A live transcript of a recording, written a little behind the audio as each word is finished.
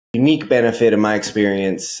Unique benefit in my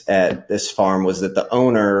experience at this farm was that the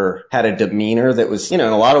owner had a demeanor that was, in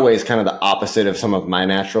a lot of ways kind of the opposite of some of my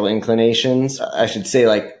natural inclinations. I should say,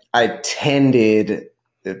 like, I tended,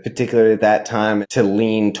 particularly at that time, to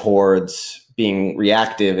lean towards being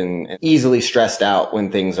reactive and easily stressed out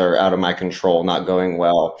when things are out of my control, not going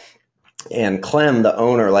well. And Clem, the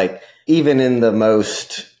owner, like, even in the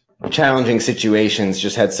most challenging situations,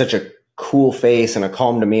 just had such a cool face and a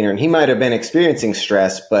calm demeanor. And he might have been experiencing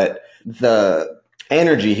stress, but the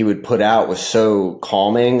energy he would put out was so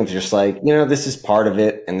calming. It's just like, this is part of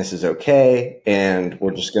it and this is okay. And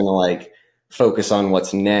we're just going to like focus on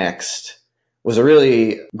what's next. Was a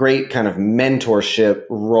really great kind of mentorship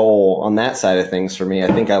role on that side of things for me.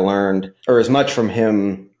 I think I learned as much from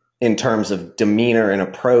him in terms of demeanor and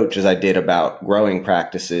approach as I did about growing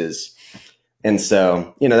practices. And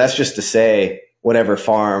so, that's just to say, whatever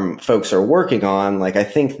farm folks are working on, like, I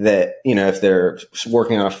think that, if they're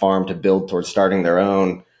working on a farm to build towards starting their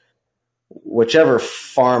own, whichever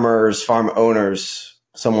farmers, farm owners,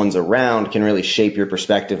 someone's around can really shape your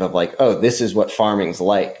perspective of like, oh, this is what farming's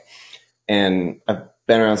like. And I've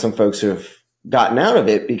been around some folks who have gotten out of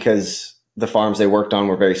it because the farms they worked on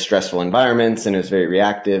were very stressful environments and it was very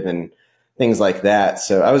reactive and things like that.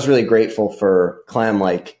 So I was really grateful for Clem,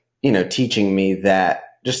 like, teaching me that,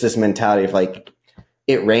 just this mentality of like,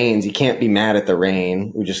 it rains. You can't be mad at the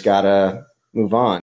rain. We just got to move on.